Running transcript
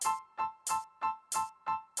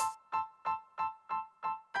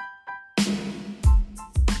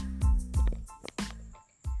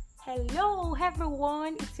Hello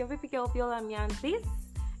everyone, it's your VP girl Biolami and this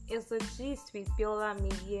is the Gist with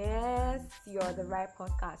Biolami. Yes, you're the right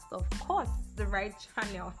podcast, of course, the right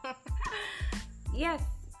channel. Yes,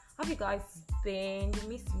 how have you guys been? You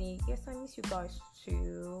miss me? Yes, I miss you guys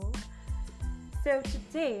too. So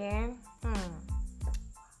today,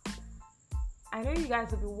 I know you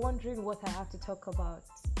guys will be wondering what I have to talk about.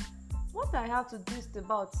 What I have to gist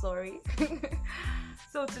about, sorry.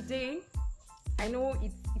 So today, I know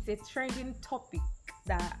it's a trending topic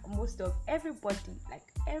that most of everybody,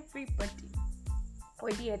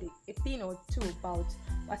 already had a thing or two about.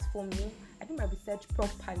 But for me, I did my research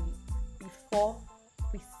properly before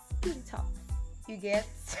we split it up. You get?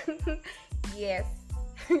 Yes.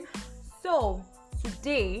 So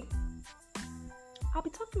today, I'll be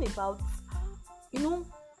talking about,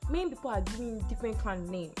 many people are giving different kind of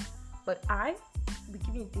names, but I will be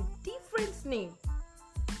giving it a different name.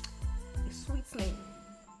 A sweet name.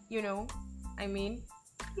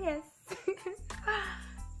 Yes.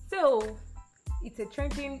 So it's a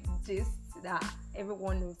trending gist that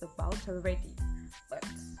everyone knows about already, but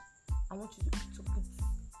I want you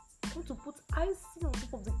to put icing on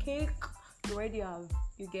top of the cake you already have.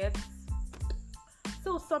 You get?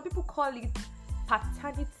 So some people call it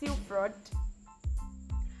paternity fraud,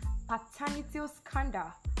 paternity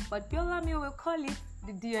scandal, but Biolami will call it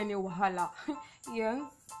the DNA wahala. Yes,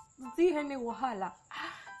 DNA wahala.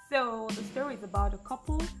 So the story is about a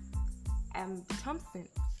couple, Thompson.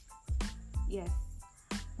 Yes,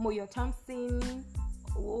 Moyo Thompson,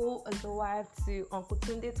 who is the wife to Uncle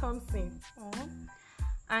Tunde Thompson.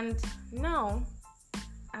 And now,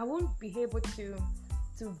 I won't be able to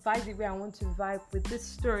vibe the way I want to vibe with this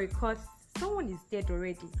story because someone is dead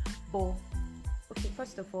already. But okay,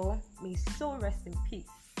 first of all, may his soul rest in peace.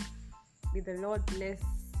 May the Lord bless.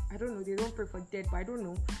 I don't know. They don't pray for dead, but I don't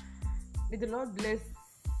know. May the Lord bless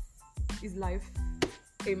his life.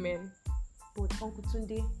 Amen. But Uncle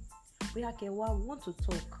Tunde, we want to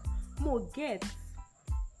talk more. Get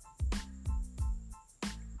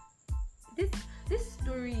this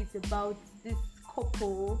story is about this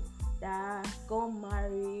couple that got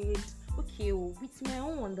married. Okay, with my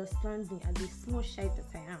own understanding and the small shy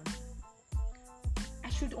that I am, I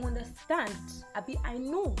should understand. I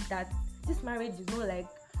know that this marriage is not like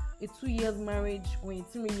a 2 years marriage or a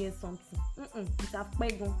 3 years something. It's a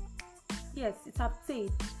peg. Yes, it's a stage.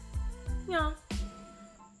 Yeah.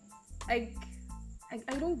 I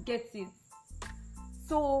don't get it.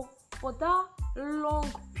 So for that long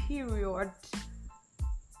period,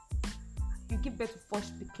 you give birth to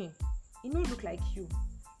first pikin. It don't look like you.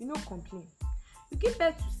 You don't complain. You give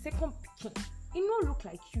birth to second pikin. It don't look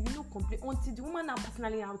like you. You don't complain until the woman now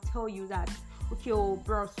personally I'll tell you that, okay,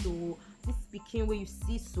 bro, so this pikin where you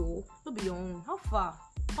see so no be your own. How far,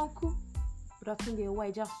 uncle? But I think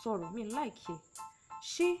why just sorrow. Me like it.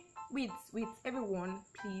 She with everyone,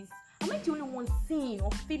 please. Am I the only one seeing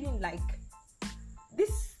or feeling like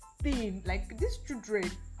this thing, like these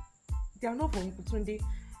children, they are not from Uncle Tunde?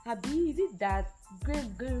 Abi, is it that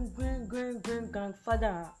great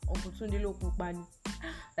grandfather Uncle Tunde Lokupani?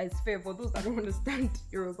 That is fair for those that don't understand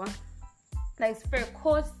Yoruba. That is fair,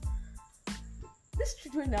 cause these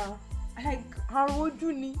children are like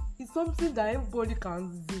Haroduni is something that everybody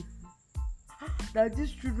can see. That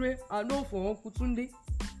these children are not for Uncle Tunde.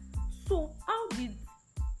 So how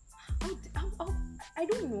I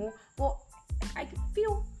don't know, but I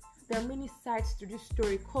feel there are many sides to this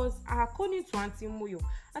story because according to Auntie Moyo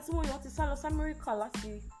wants to sell us America last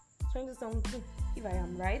year, 2017, if I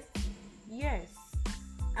am right. Yes.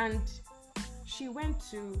 And she went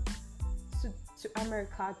to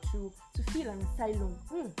America to feel an asylum.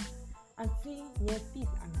 Auntie Nyesi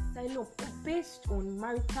an asylum based on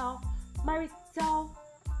marital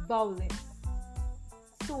violence.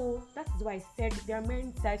 So that is why I said there are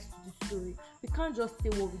many sides to the story. We can't just say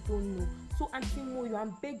what we don't know. So Auntie Moyo,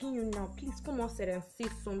 I'm begging you now, please come outside and say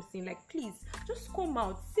something. Like, please, just come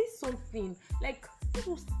out, say something. Like,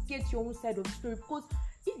 just get your own side of the story. Because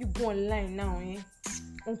if you go online now,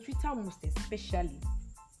 on Twitter most especially,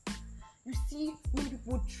 you see many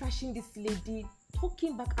people trashing this lady,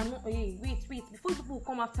 talking back. I'm not. Hey, wait. Before people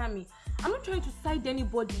come after me, I'm not trying to side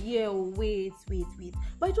anybody here. Oh, wait.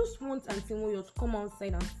 But I just want Auntie Moyo to come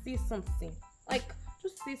outside and say something. Like,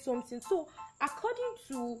 just say something. So, according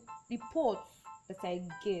to reports that I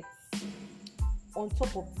get on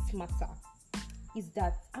top of this matter, is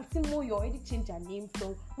that Auntie Moyo already changed her name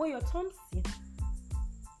from Moyo Thompson.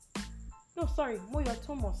 No, sorry, Moyo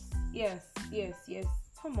Thomas. Yes.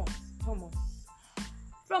 Thomas.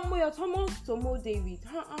 From Moyo Thomas to Mo David.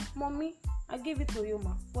 Mommy, I gave it to you,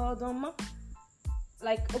 ma. Well done, ma.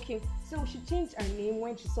 like, okay, so she changed her name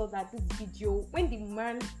when she saw that this video, when the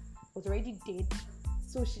man was already dead.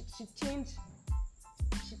 So she changed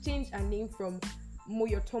her name from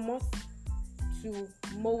Moyo Thomas to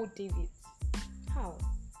Mo David. How?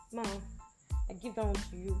 Now, I give that one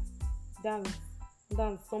to you. That's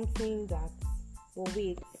something that. But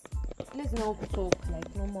wait, let's now talk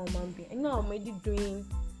like normal man being. I know I'm already doing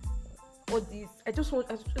all this. I just want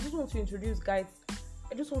to introduce guys.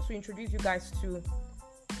 I just want to introduce you guys to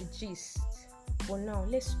the gist. But now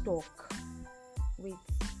let's talk. Wait,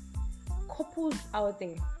 couples out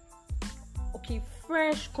there. Okay,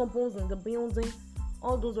 fresh couples in the building.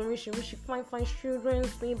 All those orange fine children,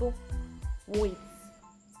 stable. Wait,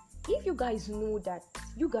 if you guys know that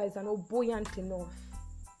you guys are not buoyant enough,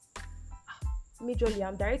 majorly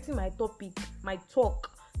I'm directing my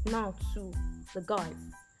talk now to the guys.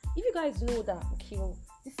 If you guys know that, okay,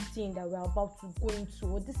 this thing that we're about to go into,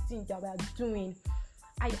 or this thing that we're doing,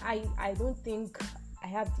 I don't think I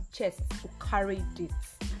have the chest to carry it.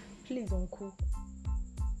 Please, uncle,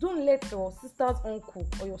 don't let your sister's uncle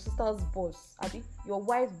or your sister's boss, your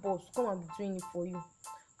wife's boss, come and be doing it for you.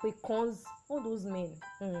 Because all those men,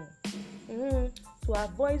 to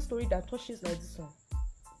avoid story that touches like this one,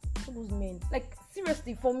 all those men, like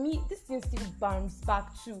seriously, for me, this thing still bounce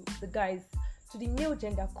back to the guys, to the male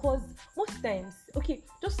gender. Cause most times, okay,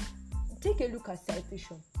 just take a look at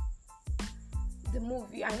Citation, the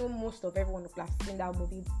movie. I know most of everyone who has seen that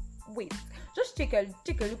movie. Wait, just take a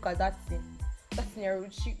look at that scene. That scenario,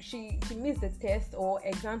 she missed the test or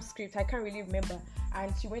exam script, I can't really remember,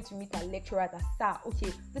 and she went to meet her lecturer that, sir,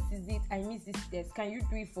 okay, this is it, I missed this test, can you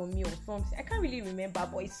do it for me or something? I can't really remember,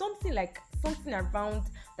 but it's something around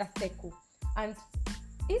that circle. And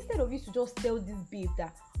instead of you to just tell this babe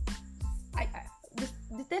that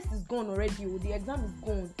the test is gone already, or the exam is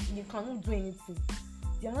gone, you cannot do anything,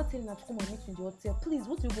 you're not telling her to come and meet you in the hotel. Please,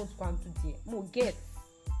 what do you want to go and do there? More get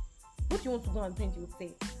what do you want to go and do in the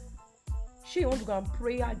hotel? She want to go and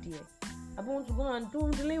pray out there. I want to go and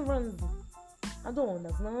do deliverance. I don't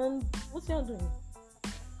understand. What's you doing?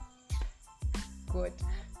 God,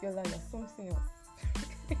 you're like something else.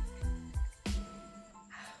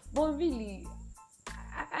 But really,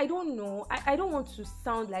 I don't know. I don't want to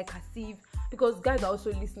sound like as if, because guys are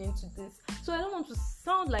also listening to this, so I don't want to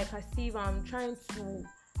sound like as if I'm trying to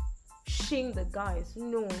shame the guys.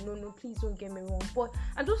 No, please don't get me wrong. But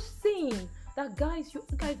I'm just saying that you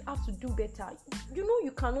guys have to do better. You know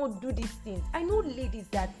you cannot do these things. I know ladies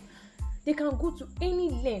that they can go to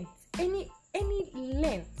any length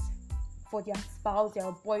for their spouse,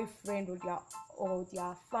 their boyfriend, or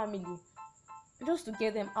their family, just to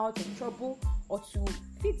get them out of trouble or to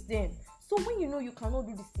fix them. So when you know you cannot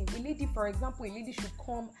do this thing, for example, a lady should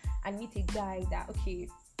come and meet a guy that, okay,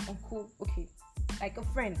 uncle, okay, like a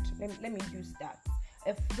friend. Let me use that.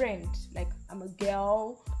 A friend, like I'm a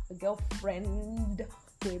girlfriend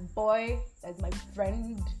to a boy that's my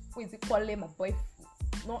friend, who is equally my boyfriend,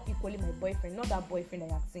 not equally my boyfriend, not that boyfriend that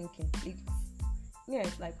you're thinking, please. Yeah,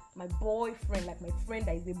 it's like my boyfriend, like my friend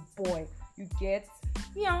that is a boy. You get?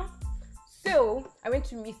 Yeah. So I went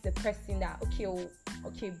to meet the person that, okay,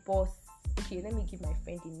 boss. Okay, let me give my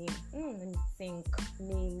friend a name. Let me think.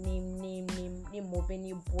 Name of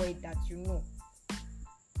any boy that you know.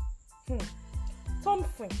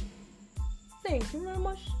 Thompson. Thank you very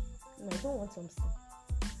much. No, I don't want Thompson.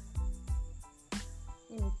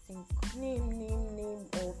 Let me think. Name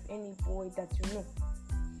of any boy that you know.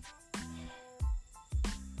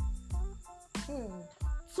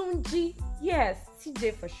 Tunji. Yes,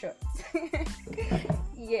 TJ for short.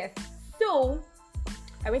 Yes. So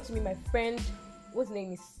I went to meet my friend whose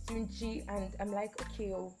name is Tunji, and I'm like,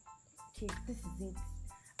 okay, this is it.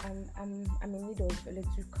 I'm in need of a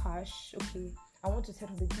little cash. Okay, I want to set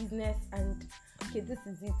up a business, and okay, this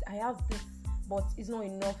is it. I have this, but it's not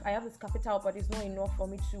enough. I have this capital, but it's not enough for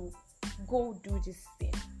me to go do this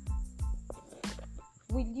thing.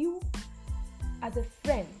 Will you, as a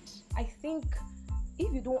friend, I think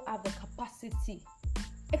if you don't have the capacity,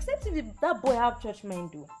 except if that boy have church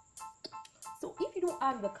mind though. So if you don't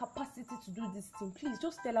have the capacity to do this thing, please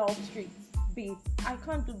just tell her off straight, babe, I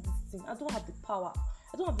can't do this thing. I don't have the power.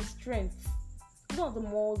 I don't have the strength. I don't have the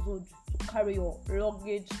muscle to carry your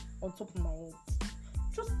luggage on top of my head.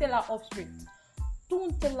 Just tell her off straight.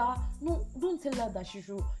 Don't tell her that she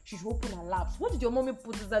should open her laps. What did your mommy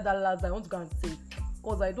put inside that lap that I want to go and take?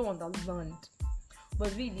 Because I don't understand.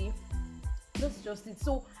 But really, that's just it.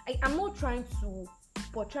 So I'm not trying to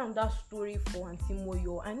portray on that story for Auntie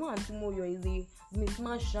Moyo. I know Auntie Moyo is a Miss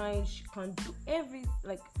Sunshine. She can do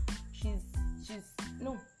she's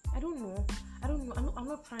no. I don't know. I'm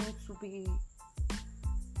not trying to be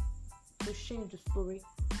pushing the story,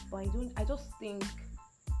 but I just think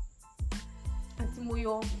Auntie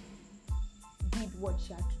Moyo did what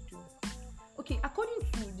she had to do. Okay, according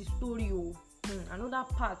to the story, another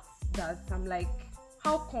part that I'm like,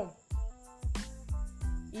 how come,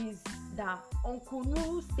 is that Uncle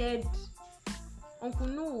Nuru said, Uncle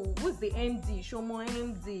Nuru, who's the MD? Shomo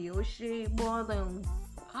MD, Oshe Bordens.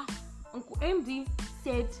 Uncle MD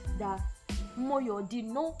said that Moyo did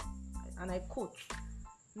not, and I quote,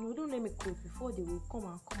 no, don't let me quote before they will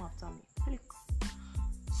come after me, please.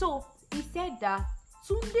 So he said that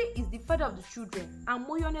Tunde is the father of the children, and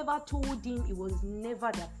Moyo never told him he was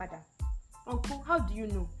never their father. Uncle, how do you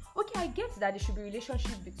know? Okay, I get that there should be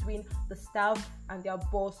relationship between the staff and their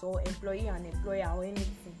boss, or employee and employer, or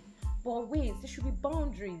anything. But wait, there should be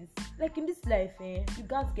boundaries. Like in this life, you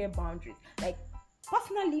guys get boundaries. Like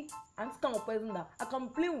personally, I'm this kind of person that I can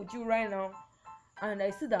play with you right now, and I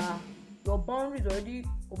see that your boundaries already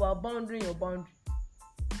over boundary your boundary.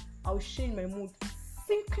 I'll change my mood,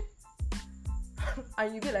 sink,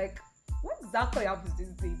 and you'll be like, what exactly happens to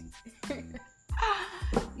this lady?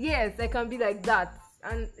 Yes, I can be like that,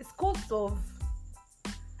 and it's cause of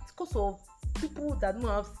people that don't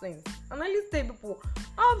have sense. And I used to say, people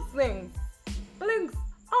have sense. Please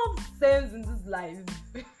have sense in this life.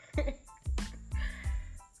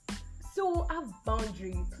 So have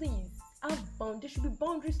boundary, please. There should be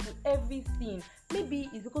boundaries to everything. Maybe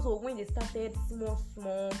it's because of when they started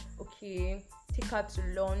small. Okay, take her to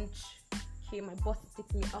lunch. Okay, my boss is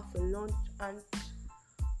taking me out for lunch, and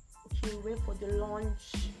okay, wait for the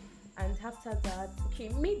lunch, and after that, okay,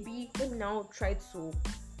 maybe let me now try to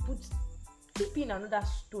keep in another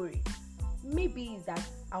story. Maybe it's that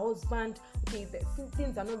her husband, okay,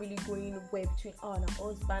 things are not really going well between her and her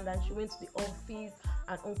husband, and she went to the office,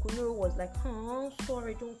 and Uncle Nuru was like,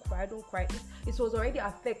 sorry, don't cry. It was already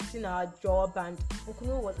affecting her job, and Uncle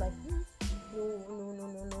Nuru was like,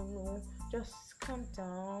 no, just calm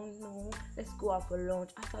down, no, let's go out for lunch.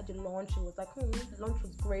 After the lunch, she was like, the lunch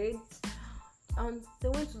was great, and they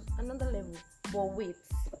went to another level. But wait,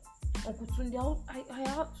 Uncle Tunde, I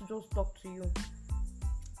have to just talk to you.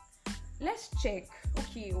 Let's check,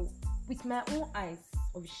 okay, with my own eyes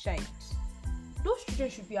of a child. Those children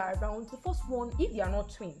should be around, the first one, if they are not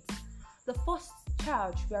twins, the first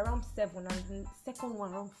child should be around 7, and the second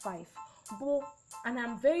one around 5. And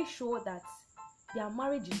I'm very sure that their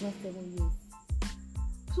marriage is not 7 years.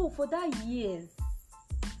 So for that years,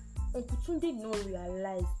 Uncle Tunde did not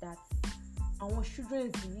realize that our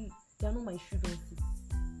children, they are not my children.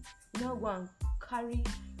 You now go and carry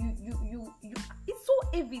you. It's so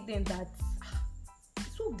evident that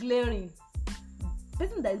it's so glaring.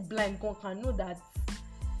 Person that is blind can know that.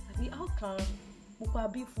 How can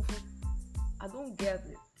Mupa be fufu? I don't get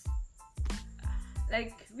it.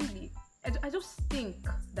 Like really, I just think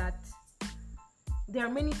that there are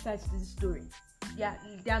many sides to this story.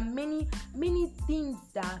 There are many things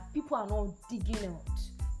that people are not digging out,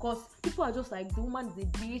 because people are just like, the woman is a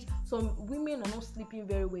bitch. Some women are not sleeping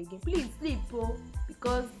very well again. Please sleep, bro,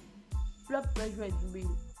 because blood pressure is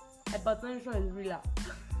real, hypertension is real.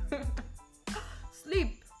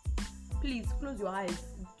 Sleep, please close your eyes.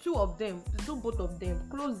 Both of them,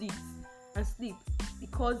 close it and sleep,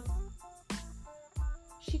 because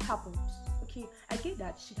shit happens. Okay, I get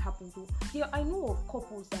that shit happens. So yeah, I know of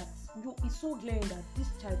couples that it's so glaring that this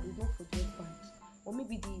child is not for the husband, or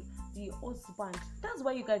maybe the husband. That's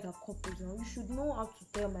why you guys are couples now. You should know how to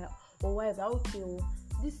tell my wife that, okay,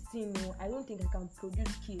 this thing, I don't think I can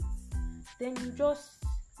produce kids. Then you just,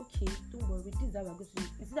 okay, don't worry, this is how we're going to do it.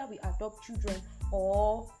 It's either we adopt children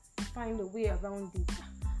or find a way around it.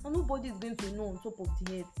 And nobody is going to know on top of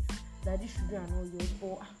the head that these children are not yours.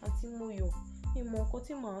 But Auntie Moyo,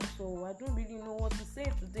 so I don't really know what to say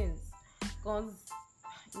to this, because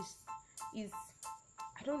it's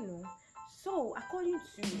I don't know. So according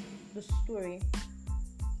to the story,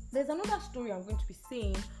 there's another story I'm going to be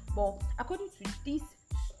saying, but according to this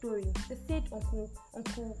story, they said Uncle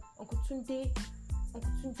Tunde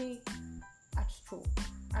had stroke,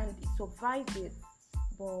 and he survived it,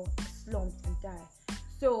 but slumped and died.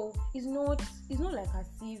 So it's not like as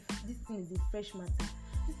if this thing is a fresh matter.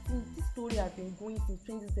 This story has been going since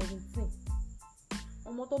 2017.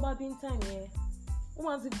 Omotoba being time here,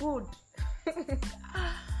 woman's good.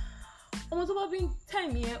 Omotoba being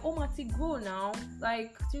time here, Omati grow now,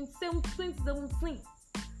 like 2017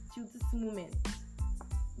 till this moment.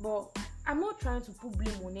 But I'm not trying to put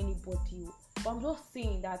blame on anybody, but I'm just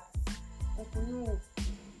saying that Uncle Nuru,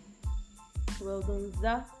 well done,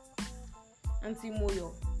 Zah. Auntie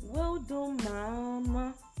Moyo, well done,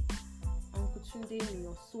 Mama. Uncle Tunde, may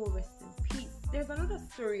your soul rest in peace. There's another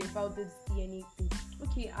story about this DNA thing.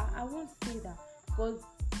 okay, I won't say that because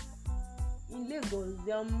in Lagos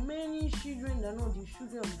there are many children that are not the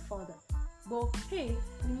children of the father. But hey,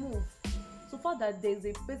 we move. So far that there's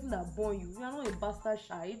a person that born you, you are not a bastard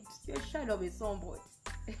child. You're a child of a sonboy.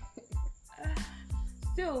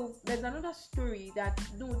 Still, there's another story that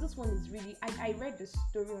no, this one is really. I read the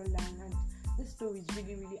story online, and this story is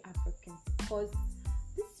really really African because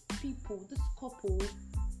this couple,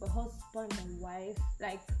 the husband and wife,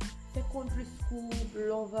 like secondary school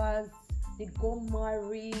lovers, they got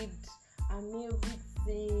married and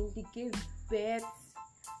everything. They gave birth.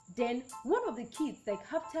 Then one of the kids,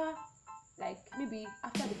 maybe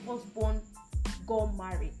after the firstborn got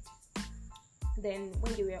married, then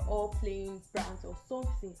when they were all playing pranks or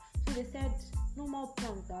something, so they said normal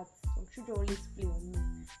prank that some children always play on me,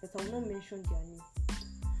 but I will not mention their name.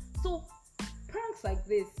 So pranks like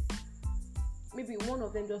this, maybe one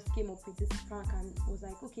of them just came up with this prank and was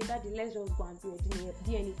like, okay, daddy, let's just go and do a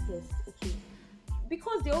DNA test, okay,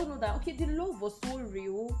 because they all know that okay, the love was so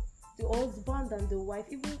real. The husband and the wife,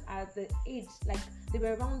 even at the age, like they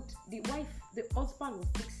were around, the husband was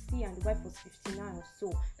 60 and the wife was 59 or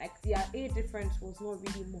so, like their age difference was not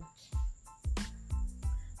really much.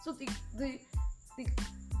 So the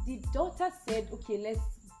daughter said, okay, let's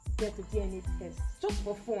get a DNA test just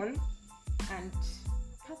for fun, and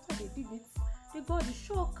after they did it, they got the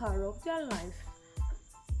shocker of their life.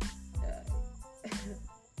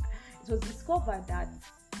 It was discovered that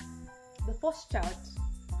the first child,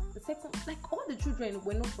 the second, like all the children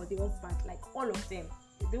were not for the husband, like all of them.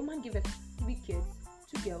 The woman gave us 3 kids,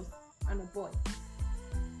 2 girls and a boy,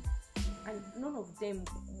 and none of them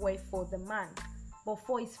were for the man, but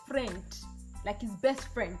for his friend, like his best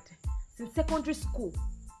friend since secondary school.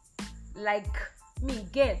 Like me,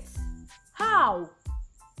 get how?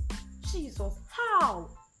 Jesus, how?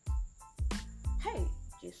 Hey,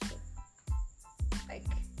 Jesus, like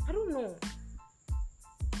I don't know.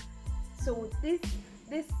 So this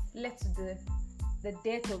led to the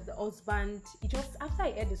death of the husband. He just, after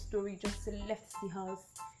I heard the story, just left the house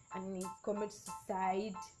and he committed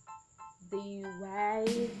suicide. The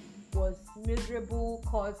wife was miserable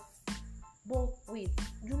cause, but wait,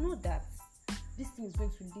 you know that this thing is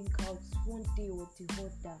going to link out one day or the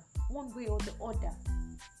other, one way or the other.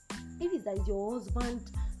 If it's that your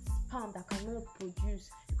husband's sperm that cannot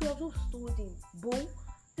produce, you could have just told him, boy,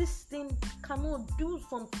 this thing cannot do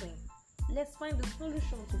something. Let's find the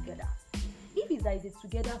solution together. If it's that it's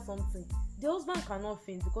together something, the husband cannot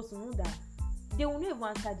faint because you know that they will never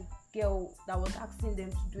answer the girl that was asking them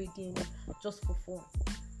to do it DNA just for fun.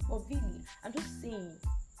 But really, I'm just saying,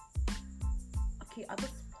 okay, at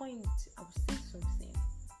this point, I will say something.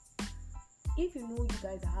 If you know you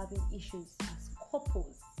guys are having issues as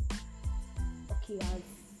couples, okay, as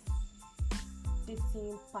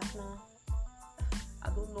dating partner, I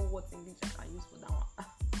don't know what English I can use for that one.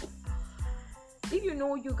 If you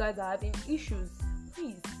know you guys are having issues,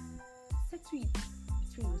 please settle it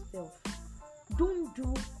between yourself. Don't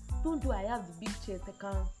do I have the big chest,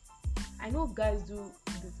 I know guys do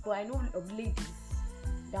this, but I know of ladies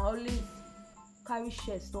that always carry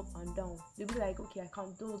chest up and down. They'll be like, okay, I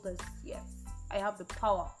can do this, yes, I have the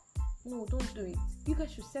power. No, don't do it. You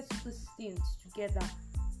guys should settle these things together.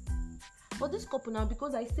 But this couple now,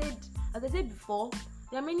 because as I said before,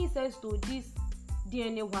 there are many sides to this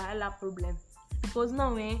DNA wahala problem. Because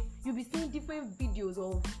now you'll be seeing different videos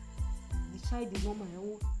of the child is not my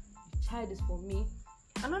own, the child is for me.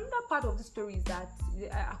 Another part of the story is that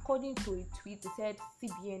according to a tweet, they said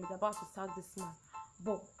CBN is about to sack this man.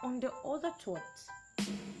 But on the other thought,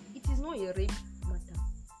 it is not a rape matter.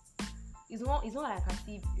 It's not like as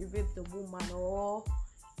if you raped the woman or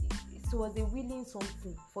it was a willing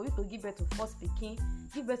something for you to give birth to first pikin,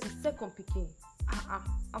 give birth to second pikin.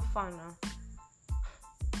 I'm fine now.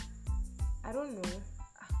 I don't know.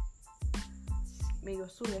 May your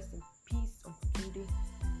soul rest in peace, Uncle Tunde.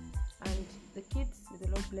 And the kids, may the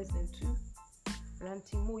Lord bless them too.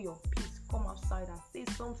 Auntie Moyo, please come outside and say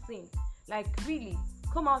something. Like really,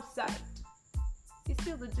 come outside. It's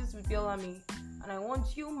still the gist with Bellamy, and I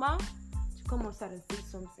want you, ma, to come outside and say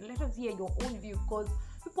something. Let us hear your own view, because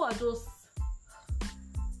people are just,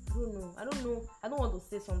 I don't know. I don't want to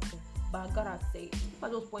say something, but I gotta say it. People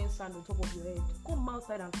are just pouring sand on top of your head. Come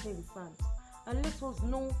outside and clean the sand, and let us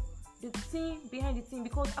know the thing behind the thing,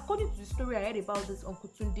 because according to the story I heard about this Uncle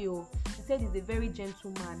Tunde, he said he's a very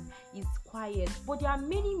gentleman, he's quiet, but there are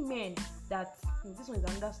many men that this one is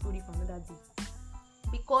another story for another day,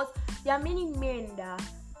 because there are many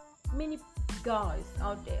guys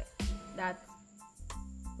out there that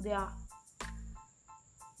they are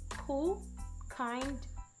cool, kind,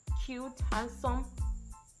 cute, handsome,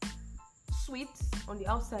 sweet on the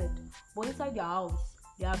outside, but inside their house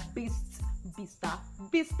they are beastest.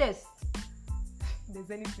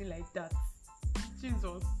 There's anything like that.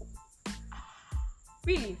 Jesus.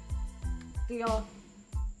 Really.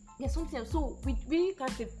 There's something else. So we really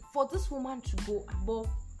can't say for this woman to go above.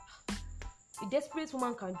 A desperate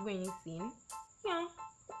woman can do anything. Yeah.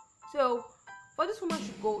 So for this woman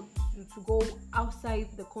to go outside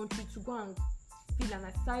the country to go and feel an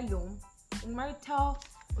asylum in marital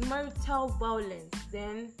violence,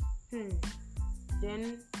 then there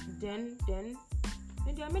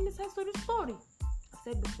are many sides to the story. I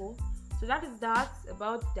said before. So that is that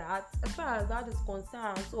about that. As far as that is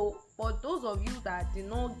concerned. So for those of you that did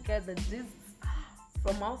not get the gist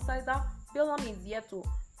from outsider, Bellamy is here to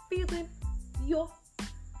fill in your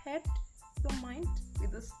head, your mind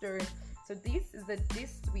with the story. So this is the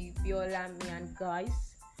gist with Bellamy, and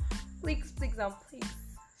guys, please and please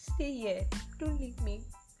stay here. Don't leave me.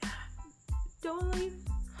 Don't leave.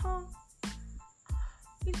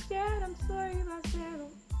 Instead, I'm sorry if I said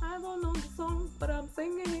I don't know the song, but I'm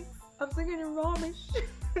singing it. I'm singing in Romish.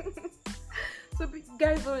 So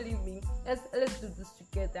guys, don't leave me. Let's do this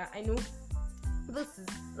together. I know this is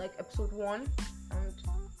like episode 1, and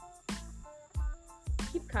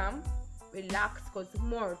keep calm, relax, because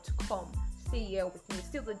more to come. Stay here with me.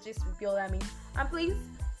 Still the gist with Bellamy, and please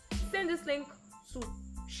send this link to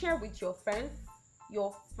share with your friends,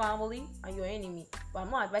 your family, and your enemy. But I'm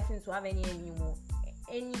not advising you to have any enemy more.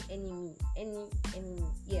 Any enemy.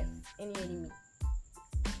 Yes, any enemy.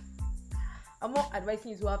 I'm not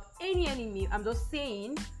advising you to have any enemy. I'm just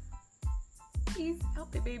saying, please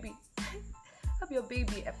help your baby. Help your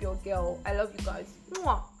baby, help your girl. I love you guys.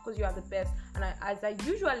 Because you are the best. And as I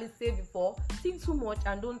usually say before, think too much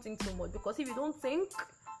and don't think too much. Because if you don't think,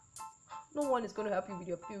 no one is going to help you with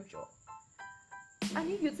your future.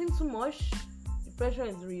 And if you think too much, the pressure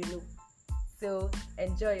is real low. So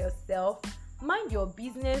enjoy yourself. Mind your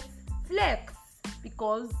business. Flex.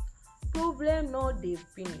 Because problem not they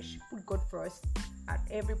finish. Put God first at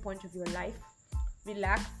every point of your life.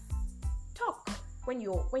 Relax. Talk. When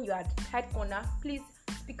you're at the tight corner, please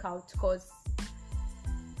speak out, because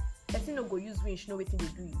person no go use winch know wetin dey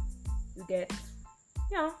do you. You get?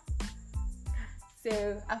 Yeah.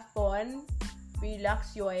 So have fun.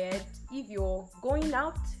 Relax your head. If you're going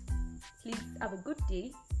out, please have a good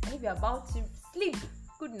day. And if you're about to sleep,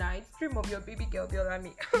 good night. Dream of your baby girl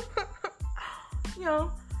Bellamy. Yeah.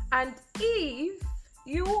 And if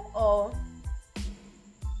you are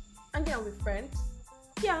hanging out with friends,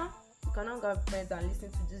 yeah, you can hang out with friends and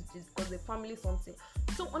listen to this because the family something.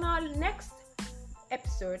 So on our next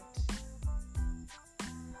episode,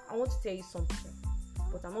 I want to tell you something,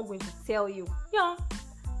 but I'm not going to tell you. Yeah,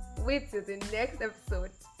 wait till the next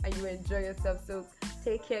episode and you enjoy yourself. So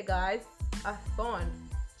take care, guys. Have fun.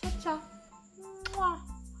 Cha cha.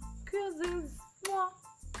 Kisses.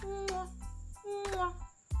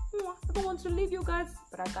 I don't want to leave you guys,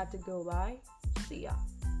 but I got to go. Bye. See ya.